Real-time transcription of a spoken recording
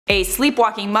A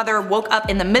sleepwalking mother woke up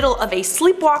in the middle of a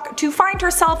sleepwalk to find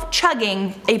herself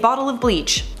chugging a bottle of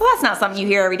bleach. Well, that's not something you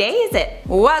hear every day, is it?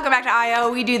 Welcome back to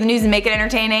IO. We do the news and make it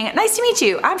entertaining. Nice to meet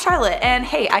you. I'm Charlotte, and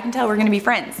hey, I can tell we're gonna be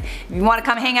friends. If you want to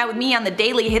come hang out with me on the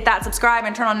daily, hit that subscribe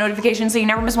and turn on notifications so you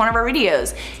never miss one of our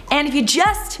videos. And if you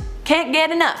just can't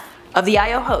get enough of the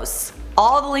IO hosts,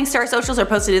 all the links to our socials are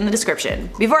posted in the description.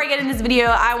 Before I get into this video,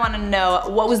 I want to know,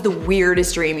 what was the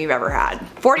weirdest dream you've ever had?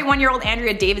 41-year-old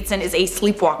Andrea Davidson is a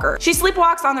sleepwalker. She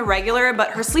sleepwalks on the regular,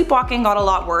 but her sleepwalking got a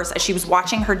lot worse as she was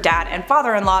watching her dad and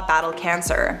father-in-law battle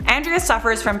cancer. Andrea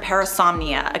suffers from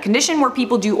parasomnia, a condition where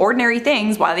people do ordinary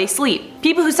things while they sleep.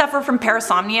 People who suffer from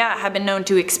parasomnia have been known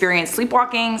to experience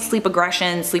sleepwalking, sleep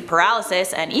aggression, sleep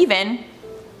paralysis, and even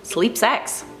sleep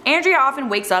sex. Andrea often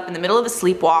wakes up in the middle of a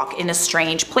sleepwalk in a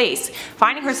strange place.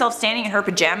 Finding herself standing in her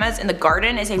pajamas in the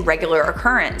garden is a regular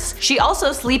occurrence. She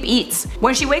also sleep eats.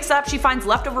 When she wakes up, she finds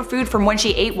leftover food from when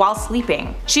she ate while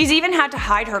sleeping. She's even had to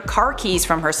hide her car keys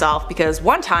from herself because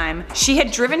one time she had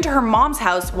driven to her mom's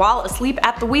house while asleep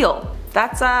at the wheel.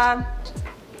 That's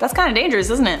kinda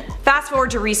dangerous, isn't it? Fast forward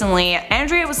to recently,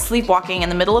 Andrea was sleepwalking in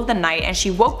the middle of the night and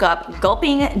she woke up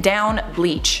gulping down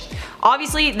bleach.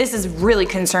 Obviously, this is really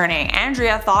concerning.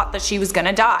 Andrea thought that she was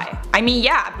gonna die. I mean,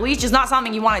 yeah, bleach is not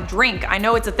something you want to drink. I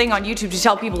know it's a thing on YouTube to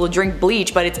tell people to drink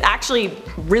bleach, but it's actually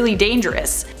really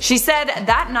dangerous. She said,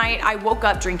 "That night I woke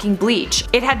up drinking bleach.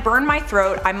 It had burned my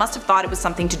throat. I must have thought it was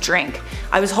something to drink.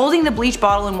 I was holding the bleach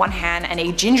bottle in one hand and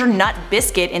a ginger nut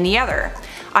biscuit in the other.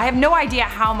 I have no idea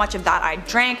how much of that I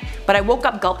drank, but I woke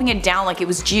up gulping it down like it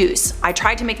was juice. I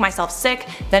tried to make myself sick,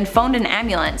 then phoned an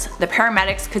ambulance. The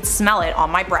paramedics could smell it on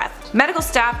my breath." Medical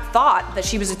staff thought that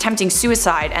she was attempting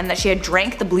suicide and that she had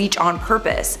drank the bleach on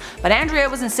purpose, but Andrea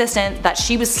was insistent that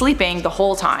she was sleeping the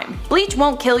whole time. Bleach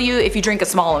won't kill you if you drink a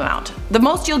small amount. The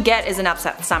most you'll get is an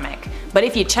upset stomach, but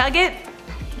if you chug it,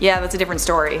 yeah, that's a different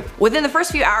story. Within the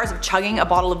first few hours of chugging a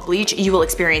bottle of bleach, you will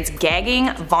experience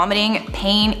gagging, vomiting,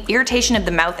 pain, irritation of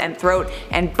the mouth and throat,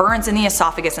 and burns in the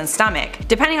esophagus and stomach.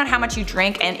 Depending on how much you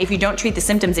drink and if you don't treat the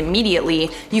symptoms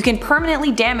immediately, you can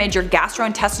permanently damage your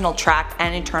gastrointestinal tract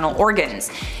and internal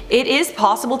organs. It is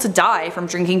possible to die from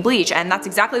drinking bleach, and that's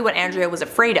exactly what Andrea was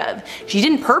afraid of. She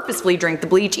didn't purposefully drink the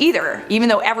bleach either, even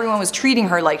though everyone was treating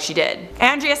her like she did.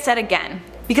 Andrea said again,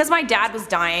 "Because my dad was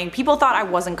dying, people thought I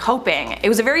wasn't coping. It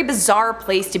was a very bizarre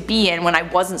place to be in when I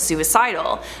wasn't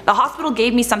suicidal. The hospital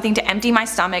gave me something to empty my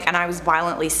stomach and I was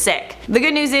violently sick." The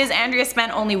good news is Andrea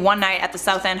spent only one night at the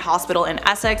South End Hospital in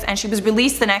Essex and she was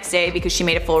released the next day because she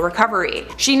made a full recovery.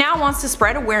 She now wants to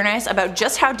spread awareness about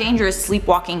just how dangerous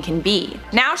sleepwalking can be.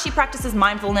 Now she practices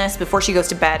mindfulness before she goes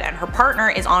to bed and her partner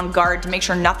is on guard to make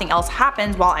sure nothing else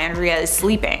happens while Andrea is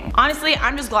sleeping. Honestly,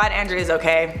 I'm just glad Andrea is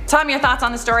okay. Tell me your thoughts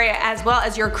on the story as well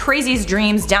as your craziest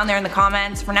dreams down there in the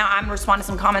comments. For now, I'm gonna respond to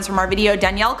some comments from our video.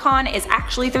 Danielle Khan is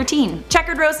actually 13.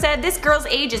 Checkered Rose said, "This girl's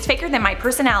age is faker than my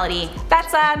personality."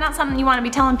 That's not something you want to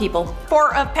be telling people.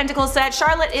 Four of Pentacles said,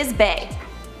 "Charlotte is bae."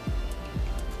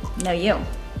 No, you.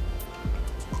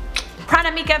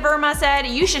 Pranamika Verma said,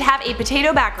 "You should have a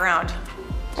potato background."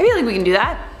 I feel like we can do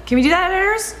that. Can we do that,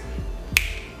 editors?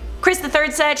 Chris the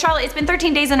Third said, "Charlotte, it's been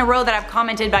 13 days in a row that I've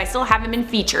commented, but I still haven't been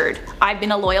featured. I've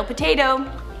been a loyal potato."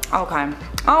 Okay.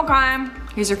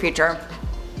 Here's your future.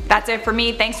 That's it for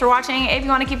me. Thanks for watching. If you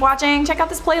want to keep watching, check out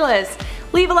this playlist.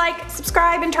 Leave a like,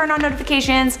 subscribe, and turn on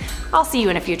notifications. I'll see you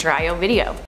in a future IO video.